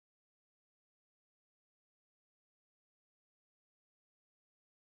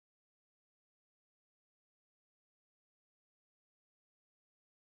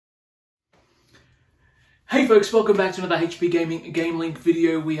Hey folks, welcome back to another HP Gaming GameLINK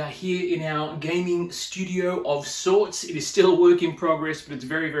video. We are here in our gaming studio of sorts. It is still a work in progress, but it's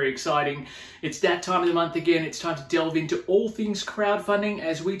very exciting. It's that time of the month again. It's time to delve into all things crowdfunding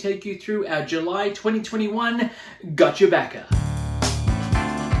as we take you through our July 2021 Gotcha Backer.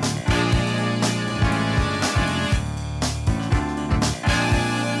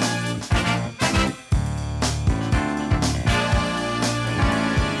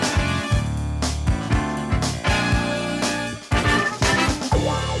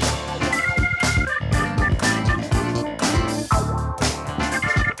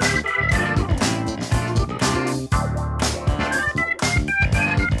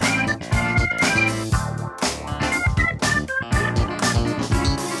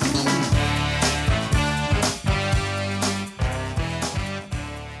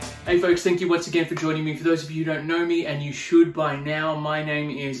 Hey folks, thank you once again for joining me. For those of you who don't know me, and you should by now, my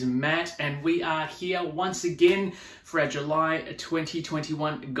name is Matt, and we are here once again for our July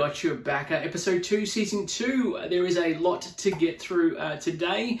 2021 Gotcha Backer, Episode 2, Season 2. There is a lot to get through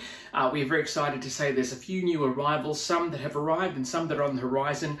today. We are very excited to say there's a few new arrivals, some that have arrived and some that are on the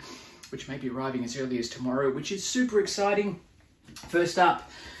horizon, which may be arriving as early as tomorrow, which is super exciting. First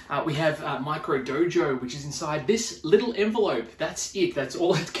up, we have Micro Dojo, which is inside this little envelope. That's it. That's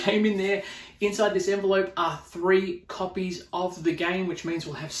all that came in there. Inside this envelope are 3 copies of the game, which means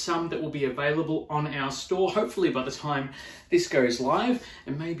we'll have some that will be available on our store, hopefully by the time this goes live,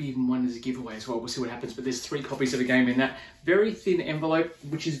 and maybe even one as a giveaway as well. We'll see what happens, but there's 3 copies of the game in that very thin envelope,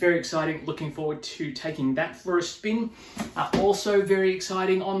 which is very exciting. Looking forward to taking that for a spin. Also very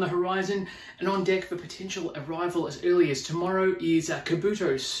exciting on the horizon and on deck for potential arrival as early as tomorrow is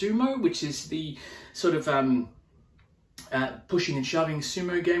Kabuto Sumo, which is the sort of pushing and shoving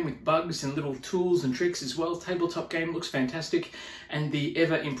sumo game with bugs and little tools and tricks as well. Tabletop game, looks fantastic. And the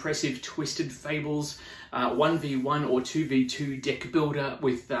ever impressive Twisted Fables 1v1 or 2v2 deck builder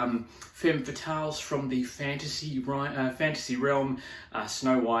with femme fatales from the fantasy realm,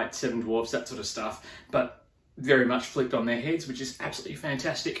 Snow White, Seven Dwarfs, that sort of stuff. But very much flipped on their heads, which is absolutely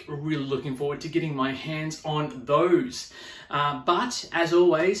fantastic. Really looking forward to getting my hands on those. But as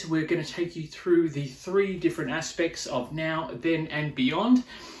always, we're going to take you through the 3 different aspects of now, then, and beyond.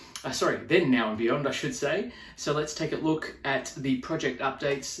 Then, now, and beyond, I should say. So let's take a look at the project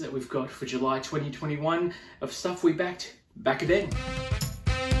updates that we've got for July 2021 of stuff we backed back then.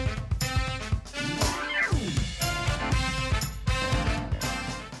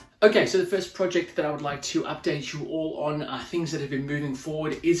 Okay, so the first project that I would like to update you all on things that have been moving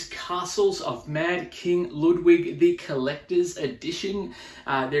forward is Castles of Mad King Ludwig, the Collector's Edition.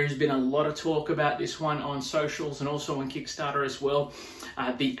 There has been a lot of talk about this one on socials and also on Kickstarter as well.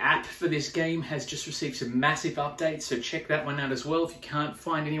 The app for this game has just received some massive updates, so check that one out as well if you can't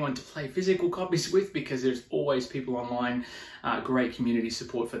find anyone to play physical copies with, because there's always people online. Great community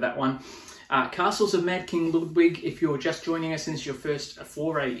support for that one. Castles of Mad King Ludwig, if you're just joining us, since your first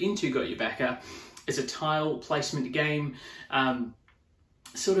foray into Gotcha Backer, is a tile placement game,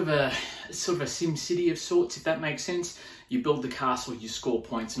 sort of a SimCity of sorts, if that makes sense. You build the castle, you score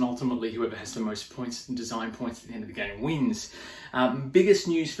points, and ultimately whoever has the most points and design points at the end of the game wins. Biggest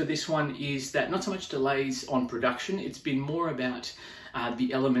news for this one is that not so much delays on production, it's been more about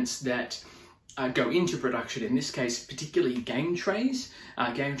the elements that go into production, in this case particularly game trays.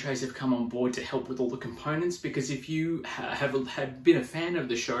 Game trays have come on board to help with all the components, because if you have been a fan of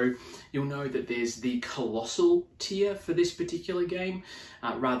the show, you'll know that there's the Colossal tier for this particular game.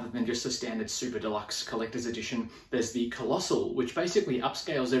 Rather than just a standard Super Deluxe Collector's Edition, there's the Colossal, which basically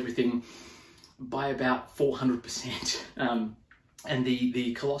upscales everything by about 400%. And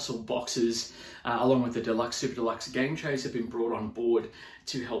the Colossal boxes, along with the Deluxe, Super Deluxe game trays, have been brought on board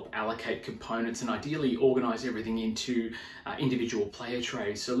to help allocate components and ideally organize everything into individual player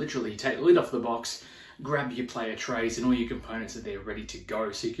trays. So literally take the lid off the box, grab your player trays, and all your components are there ready to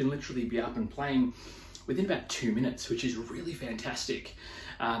go. So you can literally be up and playing within about 2 minutes, which is really fantastic.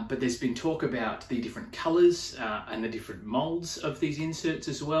 But there's been talk about the different colors and the different molds of these inserts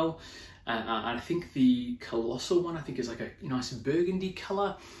as well. I think the Colossal one, is like a nice burgundy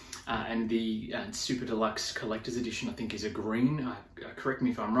color, and the Super Deluxe Collector's Edition, I think, is a green. Correct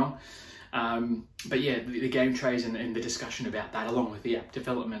me if I'm wrong. But yeah, the game trays and the discussion about that, along with the app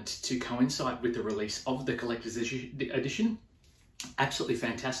development to coincide with the release of the Collector's Edition. Absolutely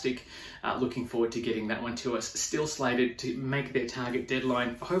fantastic. Looking forward to getting that one to us. Still slated to make their target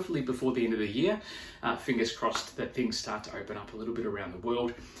deadline for hopefully before the end of the year. Fingers crossed that things start to open up a little bit around the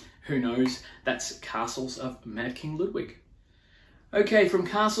world. Who knows? That's Castles of Mad King Ludwig. Okay, from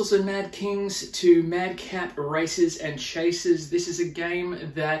Castles and Mad Kings to Madcap Races and Chases, this is a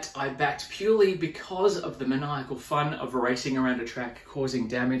game that I backed purely because of the maniacal fun of racing around a track causing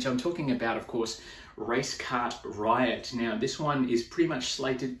damage. I'm talking about, of course, Race Kart Riot. Now, this one is pretty much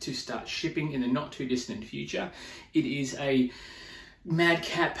slated to start shipping in the not too distant future. It is a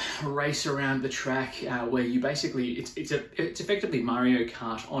madcap race around the track where you basically, it's effectively Mario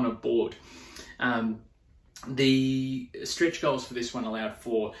Kart on a board. The stretch goals for this one allowed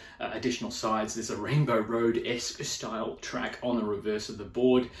for additional sides. There's a Rainbow Road-esque style track on the reverse of the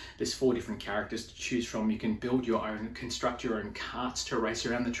board. There's 4 different characters to choose from. You can build your own, construct your own karts to race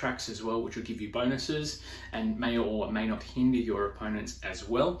around the tracks as well, which will give you bonuses and may or may not hinder your opponents as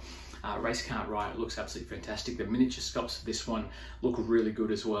well. Race Kart Riot looks absolutely fantastic. The miniature sculpts for this one look really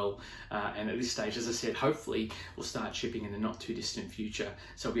good as well. And at this stage, as I said, hopefully we'll start shipping in the not too distant future.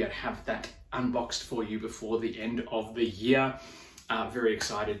 So we'll be able to have that unboxed for you before the end of the year. Very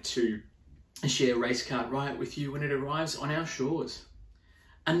excited to share Race Kart Riot with you when it arrives on our shores.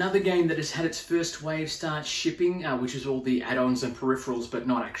 Another game that has had its first wave start shipping, which is all the add-ons and peripherals, but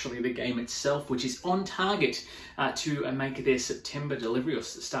not actually the game itself, which is on target to make their September delivery or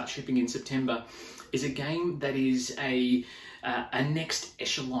start shipping in September, is a game that is a next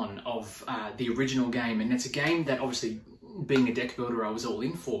echelon of the original game. And it's a game that, obviously, being a deck builder, I was all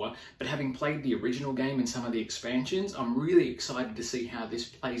in for, but having played the original game and some of the expansions, I'm really excited to see how this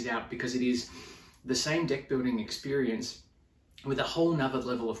plays out, because it is the same deck building experience with a whole nother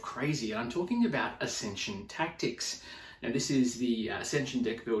level of crazy. And I'm talking about Ascension Tactics. Now, this is the Ascension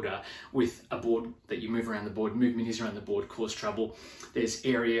deck builder with a board that you move around the board, move minis around the board, cause trouble. There's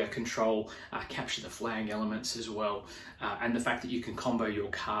area control, capture the flag elements as well, and the fact that you can combo your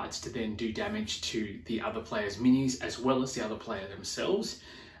cards to then do damage to the other player's minis as well as the other player themselves.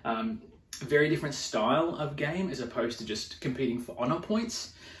 Very different style of game as opposed to just competing for honor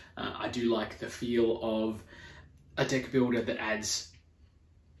points. I do like the feel of a deck builder that adds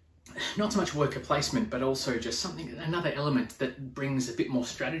not so much worker placement, but also just another element that brings a bit more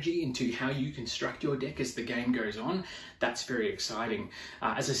strategy into how you construct your deck as the game goes on. That's very exciting.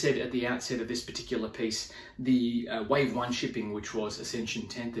 As I said at the outset of this particular piece, the Wave 1 shipping, which was Ascension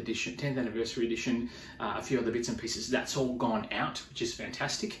 10th Anniversary Edition, a few other bits and pieces, that's all gone out, which is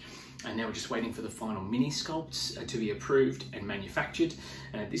fantastic. And now we're just waiting for the final mini sculpts to be approved and manufactured.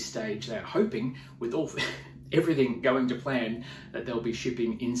 And at this stage, they're hoping, with everything going to plan, that they'll be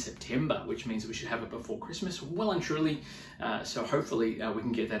shipping in September, which means we should have it before Christmas, well and truly. So hopefully we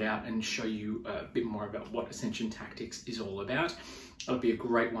can get that out and show you a bit more about what Ascension Tactics is all about. It'll be a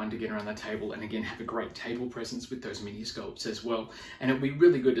great one to get around the table, and again, have a great table presence with those mini sculpts as well. And it'll be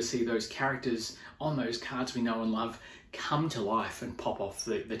really good to see those characters on those cards we know and love come to life and pop off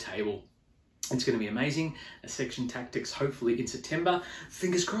the table. It's going to be amazing. Ascension Tactics, hopefully in September.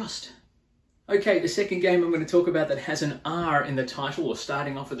 Fingers crossed. Okay, the second game I'm going to talk about that has an R in the title, or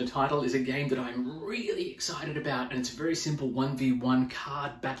starting off with the title, is a game that I'm really excited about, and it's a very simple 1v1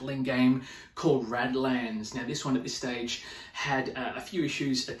 card battling game called Radlands. Now, this one at this stage had a few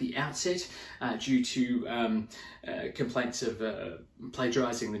issues at the outset due to complaints of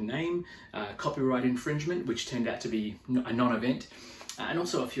plagiarizing the name, copyright infringement, which turned out to be a non-event, and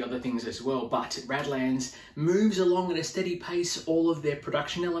also a few other things as well. But Radlands moves along at a steady pace. All of their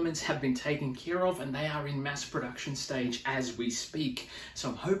production elements have been taken care of, and they are in mass production stage as we speak. So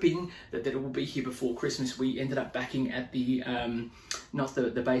I'm hoping that it will be here before Christmas. We ended up backing at the, not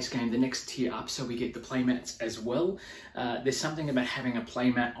the base game, the next tier up, so we get the playmats as well. There's something about having a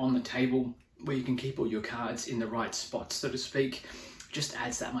playmat on the table where you can keep all your cards in the right spots, so to speak. Just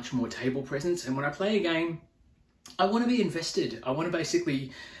adds that much more table presence. And when I play a game, I want to be invested. I want to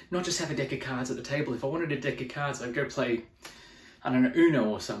basically not just have a deck of cards at the table. If I wanted a deck of cards, I'd go play, I don't know, Uno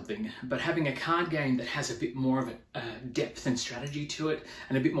or something. But having a card game that has a bit more of a depth and strategy to it,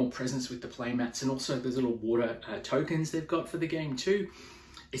 and a bit more presence with the playmats, and also those little water tokens they've got for the game too,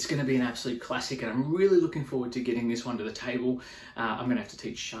 it's going to be an absolute classic, and I'm really looking forward to getting this one to the table. I'm going to have to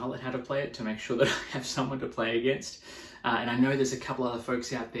teach Charlotte how to play it to make sure that I have someone to play against. And I know there's a couple other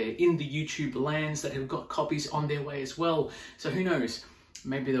folks out there in the YouTube lands that have got copies on their way as well. So who knows?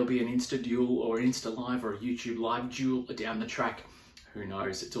 Maybe there'll be an Insta duel or an Insta live or a YouTube live duel down the track. Who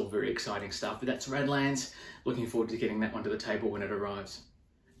knows? It's all very exciting stuff. But that's Radlands. Looking forward to getting that one to the table when it arrives.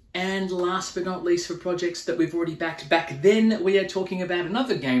 And last but not least, for projects that we've already backed back then, we are talking about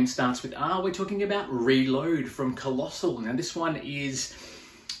another game starts with R. We're talking about Reload from Colossal. Now this one is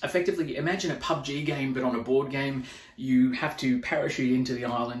effectively, imagine a PUBG game, but on a board game. You have to parachute into the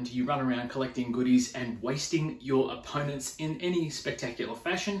island, you run around collecting goodies and wasting your opponents in any spectacular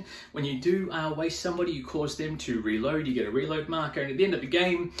fashion. When you do waste somebody, you cause them to reload, you get a reload marker, and at the end of the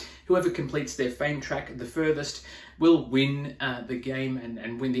game, whoever completes their fame track the furthest will win the game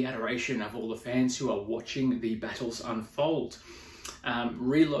and win the adoration of all the fans who are watching the battles unfold.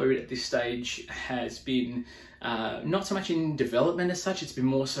 Reload at this stage has been not so much in development as such, it's been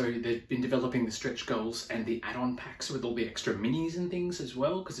more so they've been developing the stretch goals and the add-on packs with all the extra minis and things as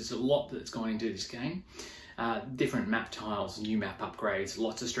well, because there's a lot that's going into this game. Different map tiles, new map upgrades,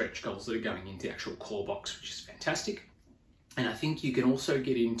 lots of stretch goals that are going into the actual core box, which is fantastic. And I think you can also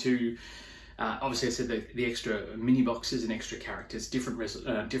get into, obviously I said the extra mini boxes and extra characters, different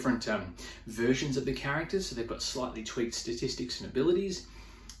versions of the characters, so they've got slightly tweaked statistics and abilities.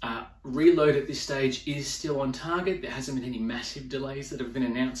 Reload at this stage is still on target. There hasn't been any massive delays that have been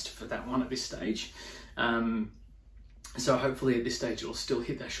announced for that one at this stage. So hopefully at this stage it will still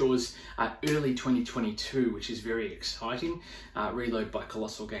hit their shores early 2022, which is very exciting. Reload by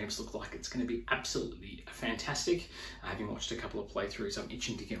Colossal Games look like it's going to be absolutely fantastic. Having watched a couple of playthroughs, I'm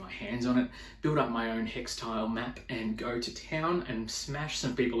itching to get my hands on it, build up my own hex tile map and go to town and smash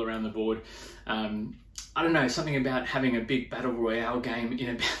some people around the board. I don't know, something about having a big battle royale game in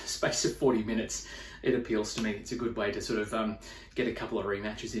about the space of 40 minutes. It appeals to me. It's a good way to sort of get a couple of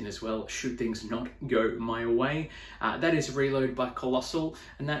rematches in as well, should things not go my way. That is Reload by Colossal,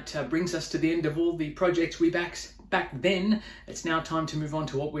 and that brings us to the end of all the projects we backed back then. It's now time to move on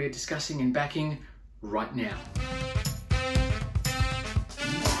to what we're discussing and backing right now.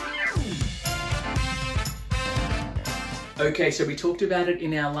 Okay, so we talked about it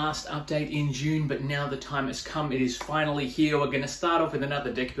in our last update in June, but now the time has come. It is finally here. We're going to start off with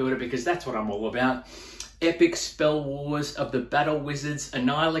another deck builder because that's what I'm all about. Epic Spell Wars of the Battle Wizards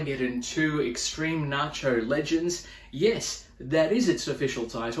Annihilageddon 2 Extreme Nacho Legends. Yes, that is its official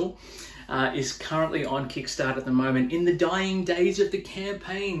title. Is currently on Kickstarter at the moment in the dying days of the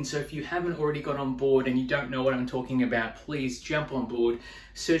campaign. So if you haven't already got on board and you don't know what I'm talking about, please jump on board,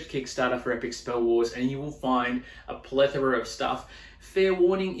 search Kickstarter for Epic Spell Wars and you will find a plethora of stuff. Fair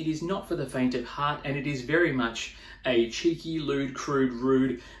warning, it is not for the faint of heart and it is very much a cheeky, lewd, crude,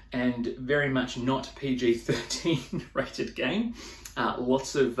 rude and very much not PG-13 rated game.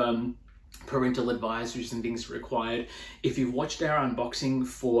 Lots of parental advisories and things required. If you've watched our unboxing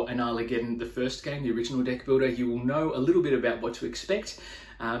for Annihilageddon, the first game, the original deck builder, you will know a little bit about what to expect.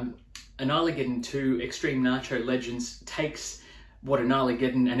 Annihilageddon 2 Extreme Nacho Legends takes what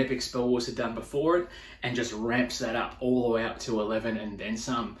Annihilageddon and Epic Spell Wars had done before it and just ramps that up all the way up to 11 and then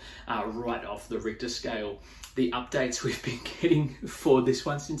some, right off the Richter scale. The updates we've been getting for this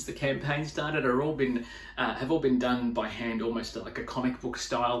one since the campaign started have all been done by hand, almost like a comic book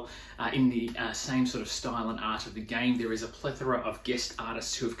style, in the same sort of style and art of the game. There is a plethora of guest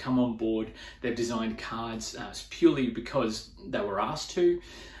artists who have come on board. They've designed cards purely because they were asked to.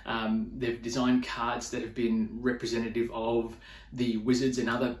 They've designed cards that have been representative of the Wizards and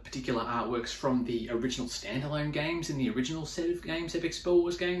other particular artworks from the original standalone games in the original set of games, Epic Spell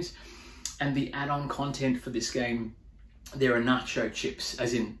Wars games. And the add-on content for this game, there are nacho chips,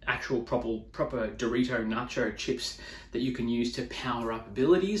 as in actual proper Dorito nacho chips that you can use to power up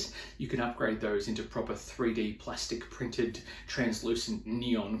abilities. You can upgrade those into proper 3D plastic printed, translucent,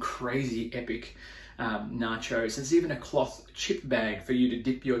 neon, crazy epic nachos. There's even a cloth chip bag for you to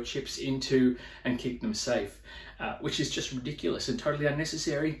dip your chips into and keep them safe, which is just ridiculous and totally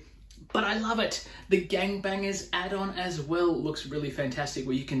unnecessary. But I love it. The Gangbangers add-on as well looks really fantastic,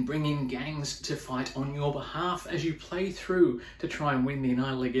 where you can bring in gangs to fight on your behalf as you play through to try and win the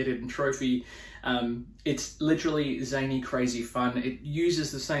Annihilageddon trophy. It's literally zany, crazy fun. It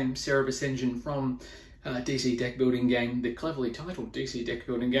uses the same Cerebus engine from DC deck building game, the cleverly titled DC deck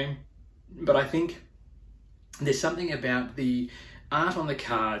building game. But I think there's something about the art on the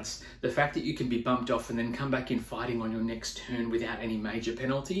cards, the fact that you can be bumped off and then come back in fighting on your next turn without any major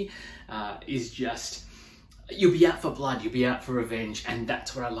penalty is just, you'll be out for blood, you'll be out for revenge, and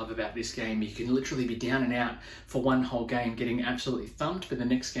that's what I love about this game. You can literally be down and out for one whole game, getting absolutely thumped, but the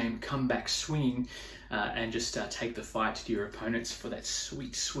next game come back swinging and just take the fight to your opponents for that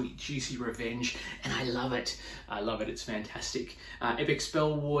sweet, sweet, juicy revenge, and I love it. I love it, it's fantastic. Epic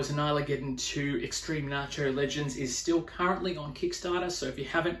Spell Wars Annihilageddon 2 Extreme Nacho Legends is still currently on Kickstarter, so if you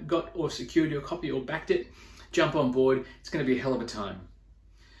haven't got or secured your copy or backed it, jump on board. It's going to be a hell of a time.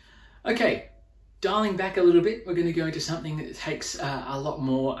 Okay, dialing back a little bit, we're going to go into something that takes a lot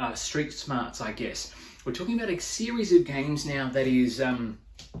more street smarts, I guess. We're talking about a series of games now that is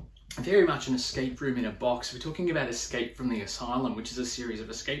very much an escape room in a box. We're talking about Escape from the Asylum, which is a series of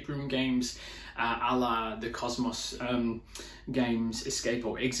escape room games a la the Cosmos games Escape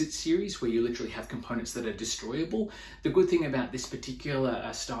or Exit series, where you literally have components that are destroyable. The good thing about this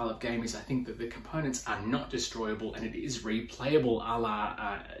particular style of game is I think that the components are not destroyable and it is replayable a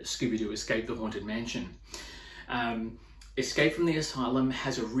la Scooby-Doo Escape the Haunted Mansion. Escape from the Asylum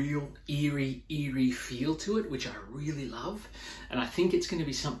has a real eerie feel to it, which I really love. And I think it's going to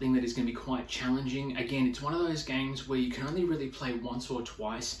be something that is going to be quite challenging. Again, it's one of those games where you can only really play once or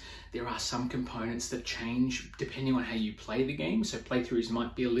twice. There are some components that change depending on how you play the game. So playthroughs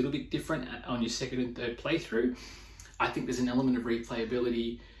might be a little bit different on your second and third playthrough. I think there's an element of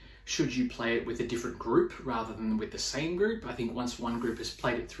replayability should you play it with a different group rather than with the same group. I think once one group has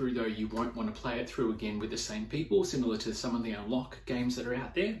played it through, though, you won't want to play it through again with the same people, similar to some of the Unlock games that are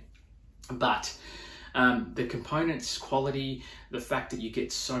out there. But the components quality, the fact that you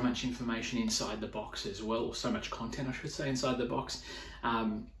get so much information inside the box as well, or so much content, I should say, inside the box,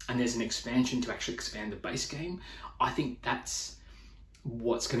 and there's an expansion to actually expand the base game, I think that's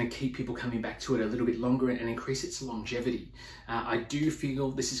what's going to keep people coming back to it a little bit longer and increase its longevity. I do feel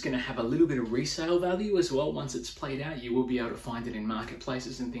this is going to have a little bit of resale value as well. Once it's played out, you will be able to find it in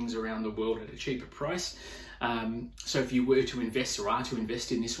marketplaces and things around the world at a cheaper price. So if you were to invest or are to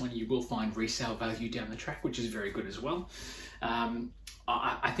invest in this one, you will find resale value down the track, which is very good as well.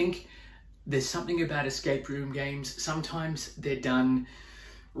 I think there's something about escape room games. Sometimes they're done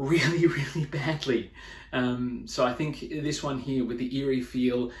really badly. So I think this one here with the eerie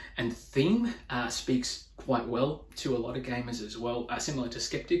feel and theme speaks quite well to a lot of gamers as well, similar to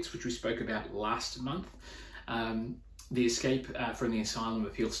Skeptics, which we spoke about last month. The Escape from the Asylum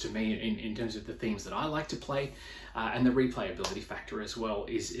appeals to me in terms of the themes that I like to play, and the replayability factor as well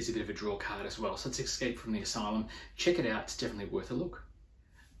is a bit of a draw card as well. So it's Escape from the Asylum. Check it out, it's definitely worth a look.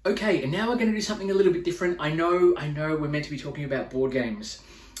 Okay, and now we're going to do something a little bit different. I know we're meant to be talking about board games.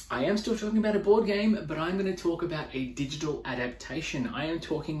 I am still talking about a board game, but I'm going to talk about a digital adaptation. I am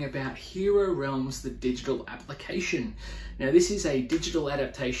talking about Hero Realms, the digital application. Now, this is a digital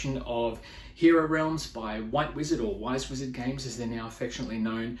adaptation of Hero Realms by White Wizard, or Wise Wizard Games as they're now affectionately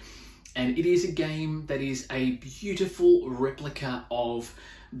known. And it is a game that is a beautiful replica of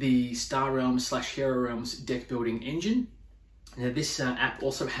the Star Realms / Hero Realms deck building engine. Now, this app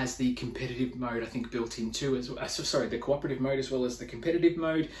also has the competitive mode, I think, built in too, the cooperative mode as well as the competitive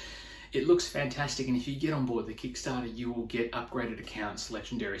mode. It looks fantastic, and if you get on board the Kickstarter, you will get upgraded accounts,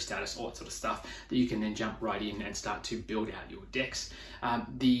 legendary status, all that sort of stuff that you can then jump right in and start to build out your decks.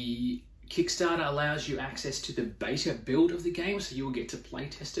 The Kickstarter allows you access to the beta build of the game, so you will get to play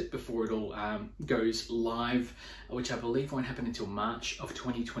test it before it all goes live, which I believe won't happen until March of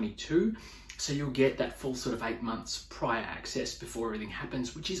 2022. So you'll get that full sort of 8 months prior access before everything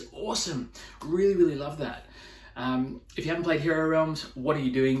happens, which is awesome. Really love that. If you haven't played Hero Realms, what are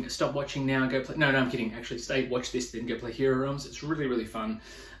you doing? Stop watching now, go play. No, I'm kidding. Actually, stay, watch this, then go play Hero Realms. It's really fun.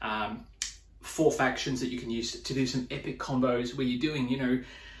 4 factions that you can use to do some epic combos where you're doing,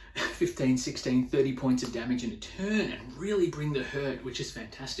 15, 16, 30 points of damage in a turn and really bring the hurt, which is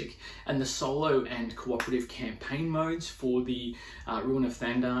fantastic. And the solo and cooperative campaign modes for the Ruin of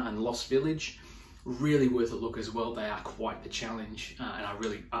Thandar and Lost Village, really worth a look as well. They are quite the challenge, and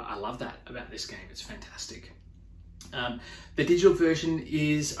I love that about this game. It's fantastic. The digital version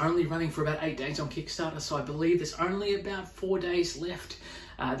is only running for about 8 days on Kickstarter, so I believe there's only about 4 days left.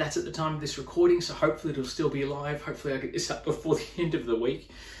 That's at the time of this recording, so hopefully it'll still be live. Hopefully I'll get this up before the end of the week.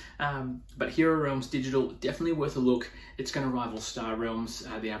 But Hero Realms Digital, definitely worth a look. It's going to rival Star Realms,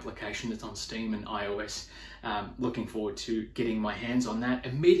 the application that's on Steam and iOS. Looking forward to getting my hands on that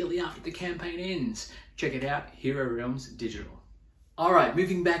immediately after the campaign ends. Check it out, Hero Realms Digital. Alright,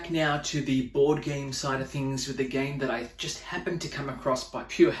 moving back now to the board game side of things with a game that I just happened to come across by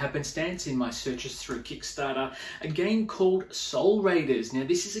pure happenstance in my searches through Kickstarter, a game called Soul Raiders. Now,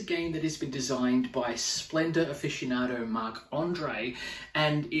 this is a game that has been designed by Splendor aficionado Marc-Andre,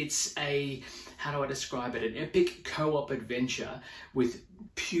 and it's a, how do I describe it, an epic co-op adventure with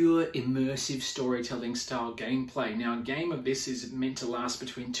pure immersive storytelling style gameplay. Now, a game of this is meant to last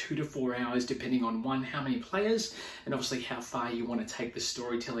between 2 to 4 hours, depending on how many players, and obviously how far you want to take the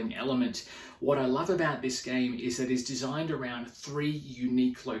storytelling element. What I love about this game is that it's designed around 3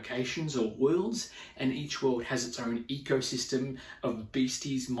 unique locations or worlds, and each world has its own ecosystem of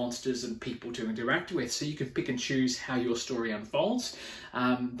beasties, monsters, and people to interact with. So you can pick and choose how your story unfolds.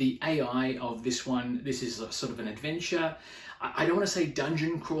 The AI of this one, this is a sort of an adventure. I don't want to say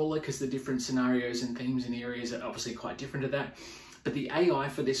dungeon crawler because the different scenarios and themes and areas are obviously quite different to that. But the AI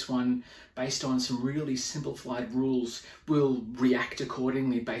for this one, based on some really simplified rules, will react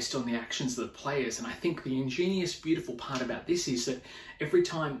accordingly based on the actions of the players. And I think the ingenious, beautiful part about this is that every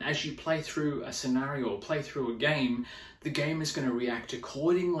time as you play through a scenario or play through a game, the game is going to react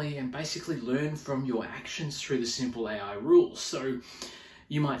accordingly and basically learn from your actions through the simple AI rules. So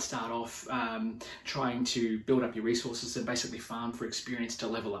you might start off trying to build up your resources and basically farm for experience to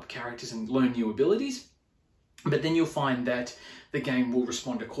level up characters and learn new abilities. But then you'll find that the game will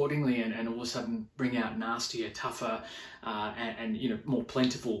respond accordingly and all of a sudden bring out nastier, tougher, and you know, more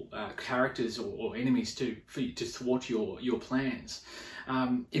plentiful characters or enemies for you to thwart your plans.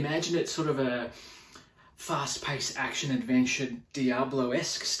 Imagine it sort of a fast-paced action-adventure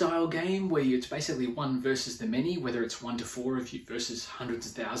Diablo-esque style game where it's basically one versus the many, whether it's 1 to 4 of you versus hundreds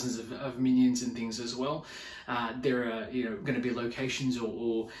of thousands of minions and things as well. There are going to be locations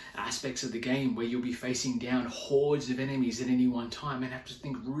or aspects of the game where you'll be facing down hordes of enemies at any one time and have to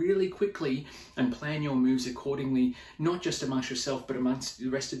think really quickly and plan your moves accordingly, not just amongst yourself but amongst the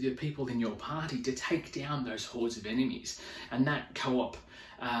rest of the people in your party to take down those hordes of enemies. And that co-op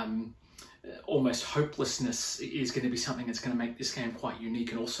almost hopelessness is going to be something that's going to make this game quite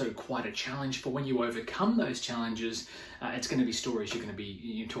unique and also quite a challenge. For when you overcome those challenges, it's going to be stories you're going to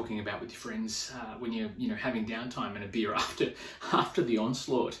be talking about with your friends when you're having downtime and a beer after the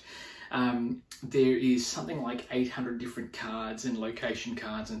onslaught. There is something like 800 different cards and location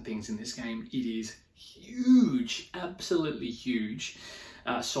cards and things in this game. It is huge, absolutely huge.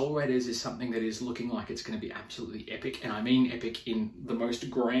 Soul Raiders is something that is looking like it's going to be absolutely epic, and I mean epic in the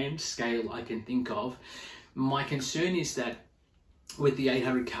most grand scale I can think of. My concern is that with the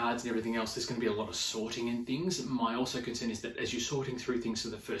 800 cards and everything else, there's going to be a lot of sorting and things. My also concern is that as you're sorting through things for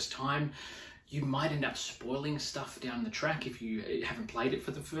the first time, you might end up spoiling stuff down the track if you haven't played it for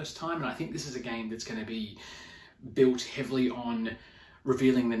the first time. And I think this is a game that's going to be built heavily on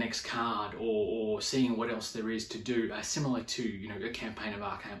revealing the next card or seeing what else there is to do, similar to a campaign of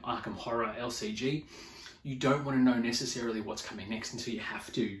Arkham Horror LCG. You don't want to know necessarily what's coming next until you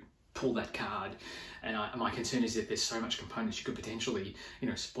have to pull that card. And my concern is that there's so much components you could potentially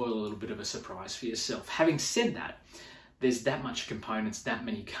spoil a little bit of a surprise for yourself. Having said that, there's that much components, that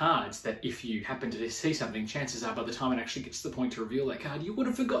many cards, that if you happen to see something, chances are by the time it actually gets to the point to reveal that card, you would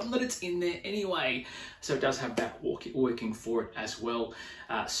have forgotten that it's in there anyway. So it does have that working for it as well.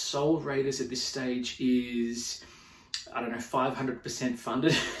 Soul Raiders at this stage is, I don't know, 500%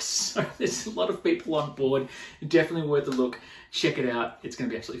 funded. So there's a lot of people on board. Definitely worth a look. Check it out. It's going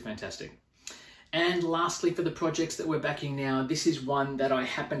to be absolutely fantastic. And lastly, for the projects that we're backing now, this is one that I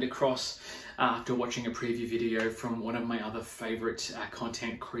happened across after watching a preview video from one of my other favorite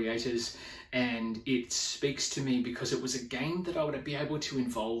content creators, and it speaks to me because it was a game that I would be able to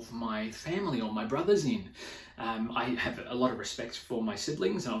involve my family or my brothers in. I have a lot of respect for my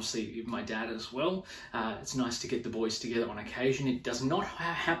siblings and obviously my dad as well. It's nice to get the boys together on occasion. It does not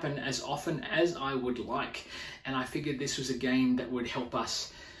happen as often as I would like, and I figured this was a game that would help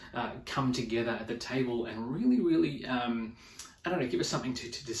us come together at the table and really I don't know, give us something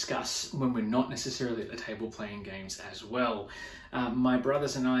to discuss when we're not necessarily at the table playing games as well. My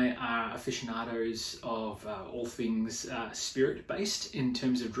brothers and I are aficionados of all things spirit-based in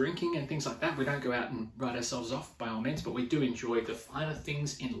terms of drinking and things like that. We don't go out and write ourselves off by all means, but we do enjoy the finer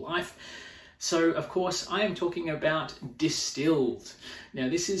things in life. So, of course, I am talking about Distilled. Now,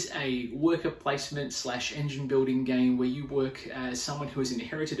 this is a worker placement / engine building game where you work as someone who has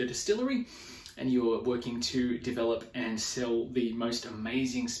inherited a distillery and you're working to develop and sell the most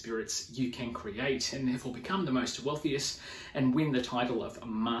amazing spirits you can create and therefore become the most wealthiest and win the title of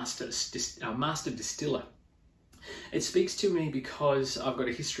Master Distiller. It speaks to me because I've got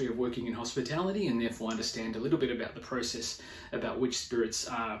a history of working in hospitality and therefore understand a little bit about the process, about which spirits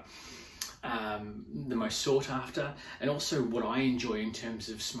are the most sought after, and also what I enjoy in terms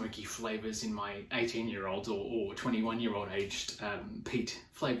of smoky flavours in my 18-year-old or 21-year-old aged peat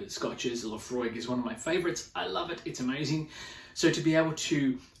flavoured scotches. Lafroig is one of my favourites. I love it. It's amazing. So to be able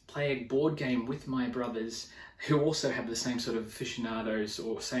to play a board game with my brothers who also have the same sort of aficionados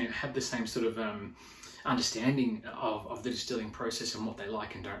or have the same sort of understanding of the distilling process and what they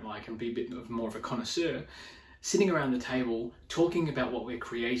like and don't like, and be a bit more of a connoisseur, sitting around the table talking about what we're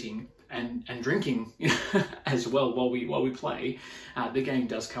creating and drinking as well while we play. The game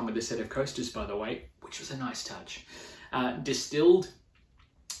does come with a set of coasters, by the way, which was a nice touch. Distilled,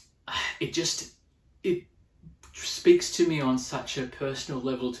 it speaks to me on such a personal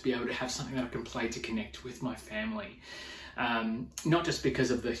level to be able to have something that I can play to connect with my family. Not just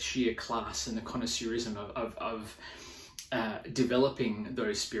because of the sheer class and the connoisseurism of developing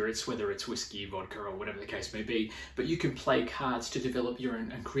those spirits, whether it's whiskey, vodka, or whatever the case may be, but you can play cards to develop your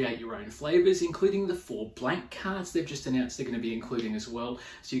own and create your own flavors, including the 4 blank cards they've just announced they're going to be including as well.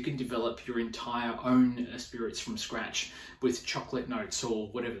 So you can develop your entire own spirits from scratch with chocolate notes or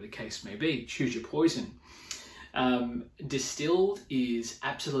whatever the case may be. Choose your poison. Distilled is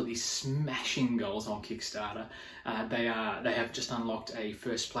absolutely smashing goals on Kickstarter. They have just unlocked a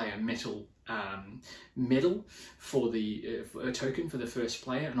first player medal for the a token for the first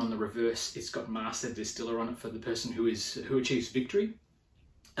player, and on the reverse it's got Master Distiller on it for the person who achieves victory.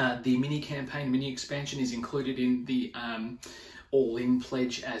 The mini campaign, mini expansion is included in the all-in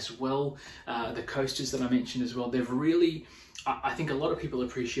pledge as well. The coasters that I mentioned as well, they've really, I think a lot of people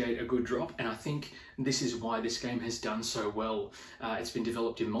appreciate a good drop, and I think this is why this game has done so well. It's been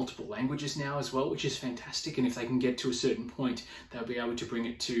developed in multiple languages now as well, which is fantastic, and if they can get to a certain point, they'll be able to bring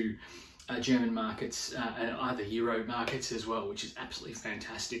it to German markets and other Euro markets as well, which is absolutely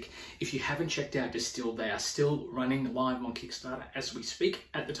fantastic. If you haven't checked out Distilled, they are still running live on Kickstarter as we speak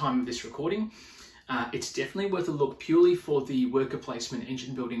at the time of this recording. It's definitely worth a look purely for the worker placement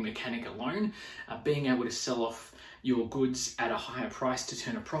engine building mechanic alone. Being able to sell off your goods at a higher price to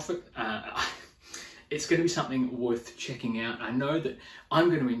turn a profit, it's going to be something worth checking out. I know that I'm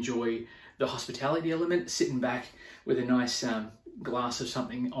going to enjoy the hospitality element, sitting back with a nice glass of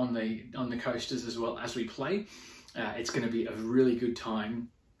something on the coasters as well as we play. It's going to be a really good time.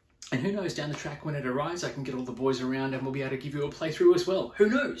 And who knows, down the track when it arrives, I can get all the boys around and we'll be able to give you a playthrough as well. Who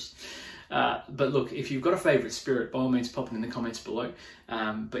knows? But look, if you've got a favourite spirit, by all means pop it in the comments below.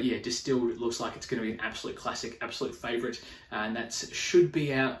 But yeah, Distilled, it looks like it's going to be an absolute classic, absolute favourite. And that should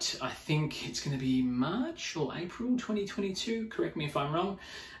be out, I think it's going to be March or April 2022. Correct me if I'm wrong.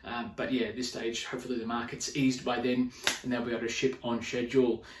 But yeah, at this stage, hopefully the market's eased by then and they'll be able to ship on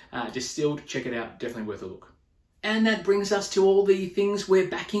schedule. Distilled, check it out, definitely worth a look. And that brings us to all the things we're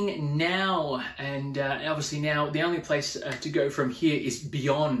backing now. And obviously now the only place to go from here is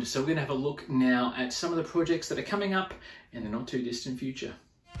beyond. So we're going to have a look now at some of the projects that are coming up in the not too distant future.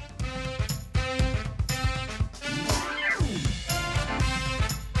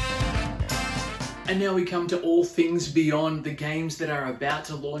 And now we come to all things beyond, the games that are about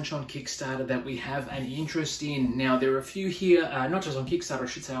to launch on Kickstarter that we have an interest in. Now there are a few here, not just on Kickstarter, I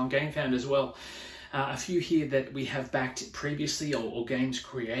should say, on GameFound as well. A few here that we have backed previously, or games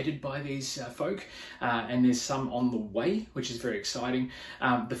created by these folk, and there's some on the way, which is very exciting.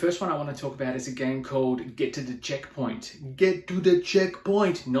 The first one I want to talk about is a game called Get to the Checkpoint. Get to the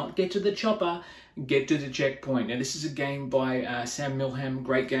checkpoint, not get to the chopper. Get to the checkpoint. Now this is a game by Sam Milham,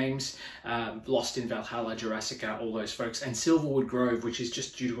 great games, Lost in Valhalla, Jurassica, all those folks, and Silverwood Grove, which is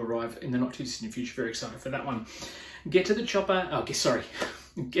just due to arrive in the not too distant future. Very excited for that one. Get to the chopper, okay, sorry.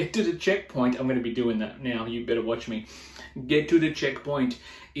 Get to the checkpoint, I'm going to be doing that now, you better watch me. Get to the Checkpoint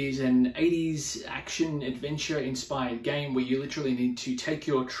is an 80s action adventure inspired game where you literally need to take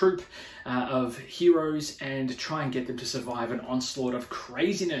your troop of heroes and try and get them to survive an onslaught of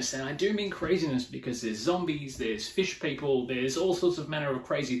craziness. And I do mean craziness because there's zombies, there's fish people, there's all sorts of manner of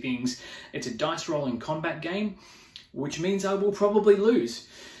crazy things. It's a dice rolling combat game, which means I will probably lose.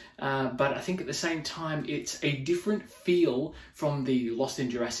 But I think at the same time, it's a different feel from the Lost in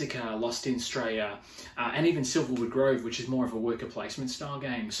Jurassica, Lost in Straya, and even Silverwood Grove, which is more of a worker placement style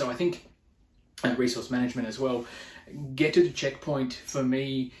game. So I think resource management as well. Get to the Checkpoint for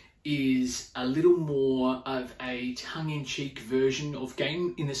me is a little more of a tongue-in-cheek version of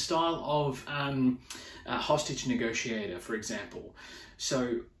game in the style of Hostage Negotiator, for example.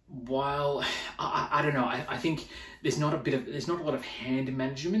 So while I don't know, I think there's not a lot of hand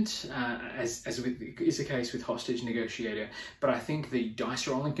management as is the case with Hostage Negotiator, but I think the dice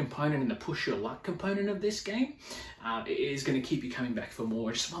rolling component and the push your luck component of this game is going to keep you coming back for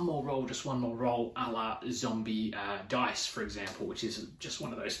more. Just one more roll, a la Zombie Dice, for example, which is just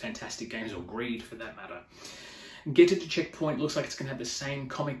one of those fantastic games, or Greed for that matter. Get to the Checkpoint looks like it's going to have the same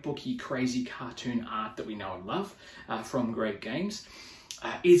comic booky, crazy cartoon art that we know and love from great games.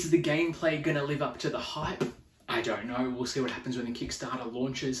 Is the gameplay going to live up to the hype? I don't know. We'll see what happens when the Kickstarter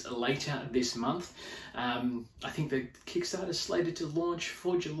launches later this month. I think the Kickstarter is slated to launch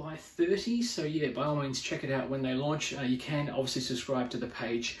for July 30. So yeah, by all means, check it out when they launch. You can obviously subscribe to the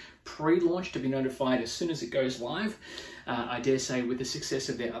page pre-launch to be notified as soon as it goes live. I dare say with the success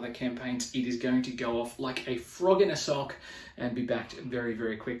of their other campaigns, it is going to go off like a frog in a sock and be backed very,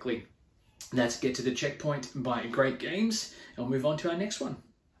 very quickly. That's Get to the Checkpoint by Great Games. I'll move on to our next one.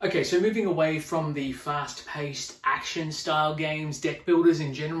 Okay, so moving away from the fast-paced action-style games, deck builders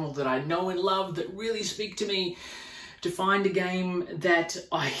in general that I know and love that really speak to me, to find a game that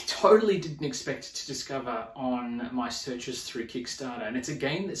I totally didn't expect to discover on my searches through Kickstarter. And it's a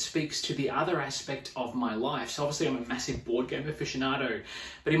game that speaks to the other aspect of my life. So obviously I'm a massive board game aficionado,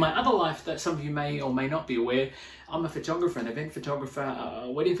 but in my other life that some of you may or may not be aware, I'm a photographer, an event photographer,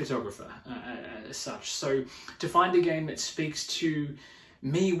 a wedding photographer as such. So to find a game that speaks to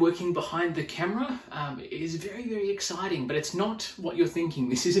me working behind the camera is very, very exciting, but it's not what you're thinking.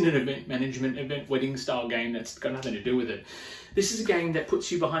 This isn't an event management, event wedding style game. That's got nothing to do with it. This is a game that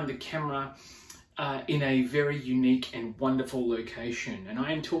puts you behind the camera in a very unique and wonderful location. And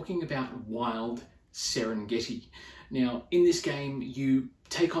I am talking about Wild Serengeti. Now, in this game, you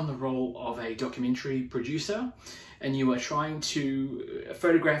take on the role of a documentary producer, and you are trying to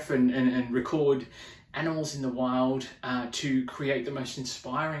photograph and record animals in the wild to create the most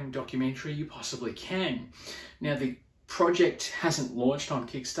inspiring documentary you possibly can. Now, the project hasn't launched on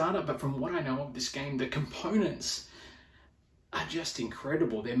Kickstarter, but from what I know of this game, the components are just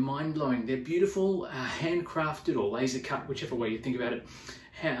incredible. They're mind-blowing. They're beautiful, handcrafted or laser cut, whichever way you think about it.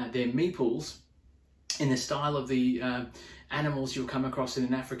 They're meeples in the style of the animals you'll come across in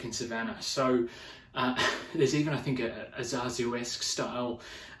an African savannah. So there's even, I think, a Zazu-esque style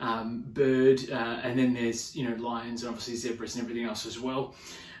bird, and then there's, you know, lions and obviously zebras and everything else as well.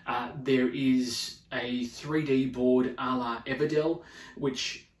 There is a 3D board a la Everdell,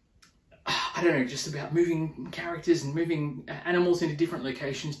 which, I don't know, just about moving characters and moving animals into different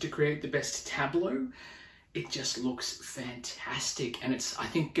locations to create the best tableau. It just looks fantastic, and it's, I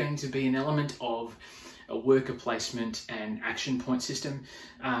think, going to be an element of a worker placement and action point system,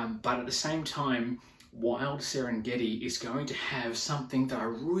 but at the same time, Wild Serengeti is going to have something that I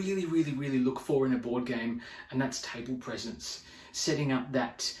really, really, really look for in a board game, and that's table presence. Setting up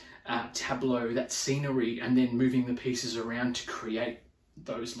that tableau, that scenery, and then moving the pieces around to create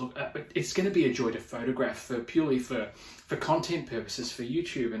those look. It's going to be a joy to photograph purely for content purposes for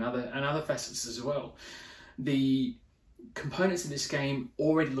YouTube and other facets as well. The components of this game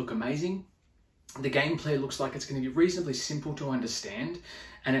already look amazing. The gameplay looks like it's going to be reasonably simple to understand,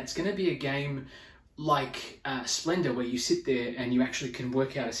 and it's going to be a game like Splendor, where you sit there and you actually can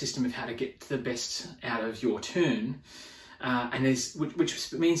work out a system of how to get the best out of your turn, and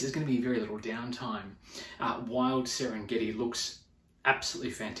which means there's going to be very little downtime. Wild Serengeti looks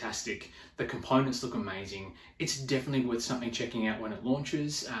absolutely fantastic. The components look amazing. It's definitely worth something checking out when it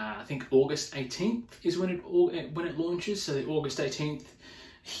launches. I think August 18th is when it launches, so the August 18th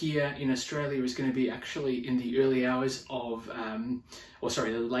here in Australia is going to be actually in the early hours of, the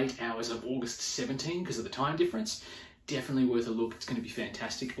late hours of August 17 because of the time difference. Definitely worth a look. It's going to be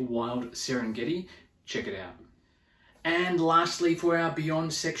fantastic. Wild Serengeti, check it out. And lastly, for our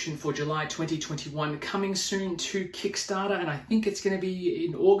Beyond section for July 2021, coming soon to Kickstarter, and I think it's going to be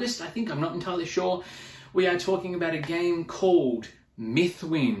in August. I'm not entirely sure. We are talking about a game called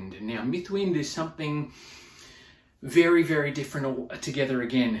Mythwind. Now, Mythwind is something very, very different altogether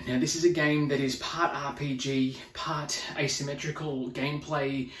again. Now, this is a game that is part RPG, part asymmetrical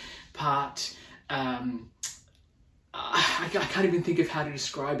gameplay, part I can't even think of how to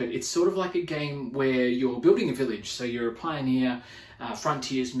describe it. It's sort of like a game where you're building a village. So you're a pioneer,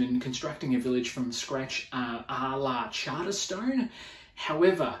 frontiersman, constructing a village from scratch, a la Charterstone.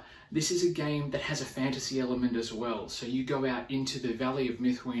 However, this is a game that has a fantasy element as well. So you go out into the Valley of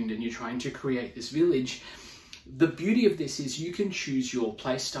Mythwind and you're trying to create this village. The beauty of this is you can choose your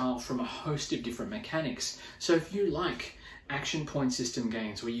playstyle from a host of different mechanics. So if you like action point system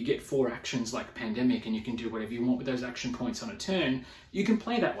games where you get 4 actions like Pandemic and you can do whatever you want with those action points on a turn, you can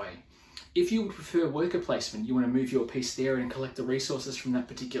play that way. If you would prefer worker placement, you want to move your piece there and collect the resources from that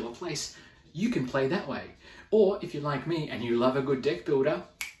particular place, you can play that way. Or if you're like me and you love a good deck builder,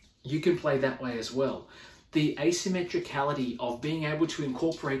 you can play that way as well. The asymmetricality of being able to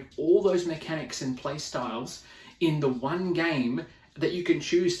incorporate all those mechanics and play styles in the one game that you can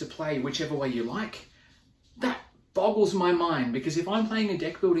choose to play whichever way you like, that boggles my mind, because if I'm playing a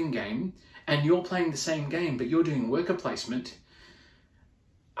deck building game and you're playing the same game but you're doing worker placement,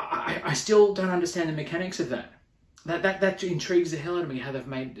 I still don't understand the mechanics of that. That intrigues the hell out of me how they've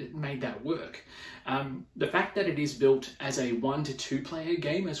made that work. The fact that it is built as a 1 to 2 player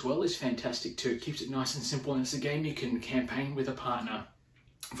game as well is fantastic too. It keeps it nice and simple, and it's a game you can campaign with a partner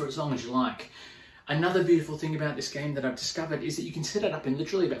for as long as you like. Another beautiful thing about this game that I've discovered is that you can set it up in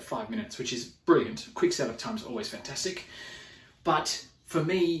literally about 5 minutes, which is brilliant. Quick setup time is always fantastic. But for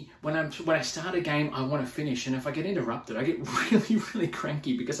me, when I start a game, I want to finish, and if I get interrupted, I get really, really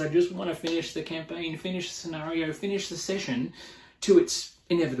cranky because I just want to finish the campaign, finish the scenario, finish the session to its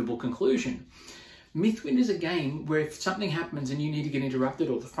inevitable conclusion. Mythwind is a game where if something happens and you need to get interrupted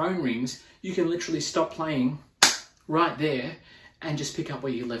or the phone rings, you can literally stop playing right there and just pick up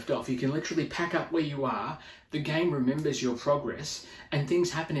where you left off. You can literally pack up where you are. The game remembers your progress and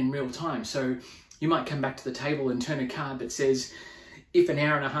things happen in real time. So you might come back to the table and turn a card that says, if an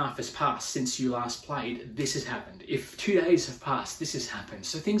hour and a half has passed since you last played, this has happened. If 2 days have passed, this has happened.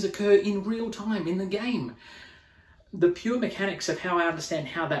 So things occur in real time in the game. The pure mechanics of how I understand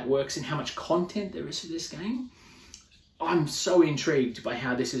how that works and how much content there is for this game, I'm so intrigued by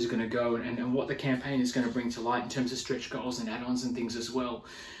how this is going to go and what the campaign is going to bring to light in terms of stretch goals and add-ons and things as well.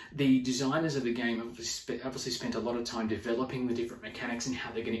 The designers of the game obviously spent a lot of time developing the different mechanics and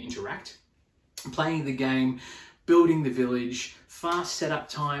how they're going to interact. Playing the game, building the village, fast setup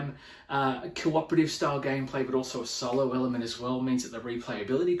time, cooperative style gameplay, but also a solo element as well, means that the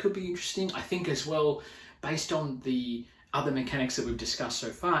replayability could be interesting. I think as well, based on the other mechanics that we've discussed so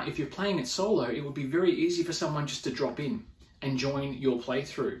far, if you're playing it solo, it would be very easy for someone just to drop in and join your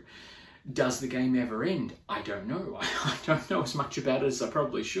playthrough. Does the game ever end? I don't know. I don't know as much about it as I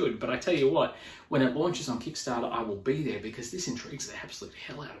probably should, but I tell you what, when it launches on Kickstarter, I will be there because this intrigues the absolute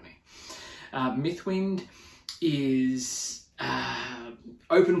hell out of me. Mythwind is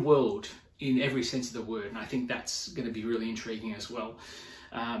open world in every sense of the word, and I think that's going to be really intriguing as well.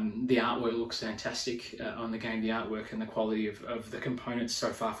 The artwork looks fantastic on the game. The artwork and the quality of the components so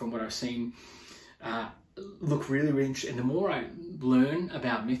far from what I've seen look really, really interesting. And the more I learn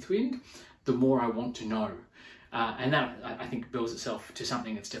about Mythwind, the more I want to know. And that, I think, builds itself to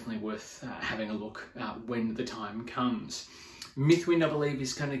something that's definitely worth having a look when the time comes. Mythwind, I believe,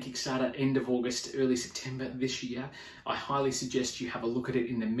 is going to Kickstarter end of August, early September this year. I highly suggest you have a look at it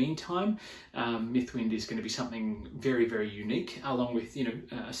in the meantime. Mythwind is going to be something very, very unique, along with,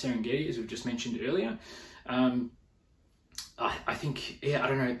 Serengeti, as we've just mentioned earlier. I think, I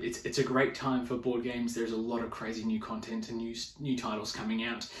don't know, it's a great time for board games. There's a lot of crazy new content and new titles coming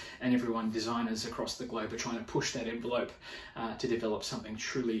out, and designers across the globe are trying to push that envelope to develop something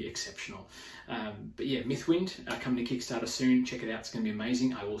truly exceptional. But yeah, Mythwind coming to Kickstarter soon. Check it out, it's going to be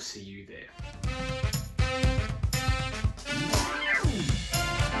amazing. I will see you there.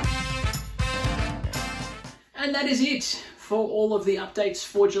 And that is it for all of the updates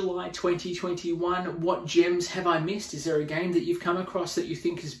for July 2021. What gems have I missed? Is there a game that you've come across that you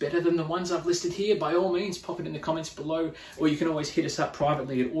think is better than the ones I've listed here? By all means, pop it in the comments below, or you can always hit us up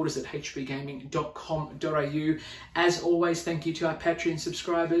privately at orders@hbgaming.com.au. As always, thank you to our Patreon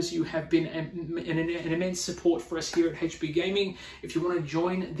subscribers. You have been an immense support for us here at HB Gaming. If you want to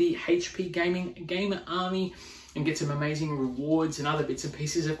join the HB Gaming Gamer Army and get some amazing rewards and other bits and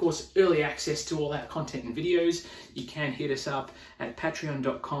pieces, of course, early access to all that content and videos, you can hit us up at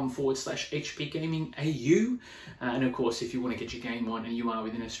patreon.com/HBGamingAU. And of course, if you want to get your game on and you are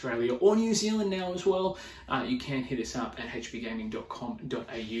within Australia or New Zealand now as well, you can hit us up at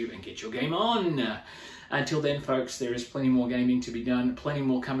hbgaming.com.au and get your game on. Until then, folks, there is plenty more gaming to be done, plenty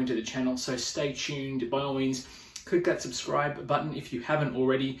more coming to the channel, so stay tuned. By all means, click that subscribe button if you haven't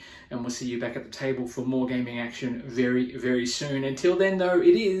already, and we'll see you back at the table for more gaming action very, very soon. Until then, though,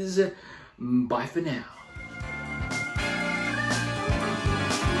 it is bye for now.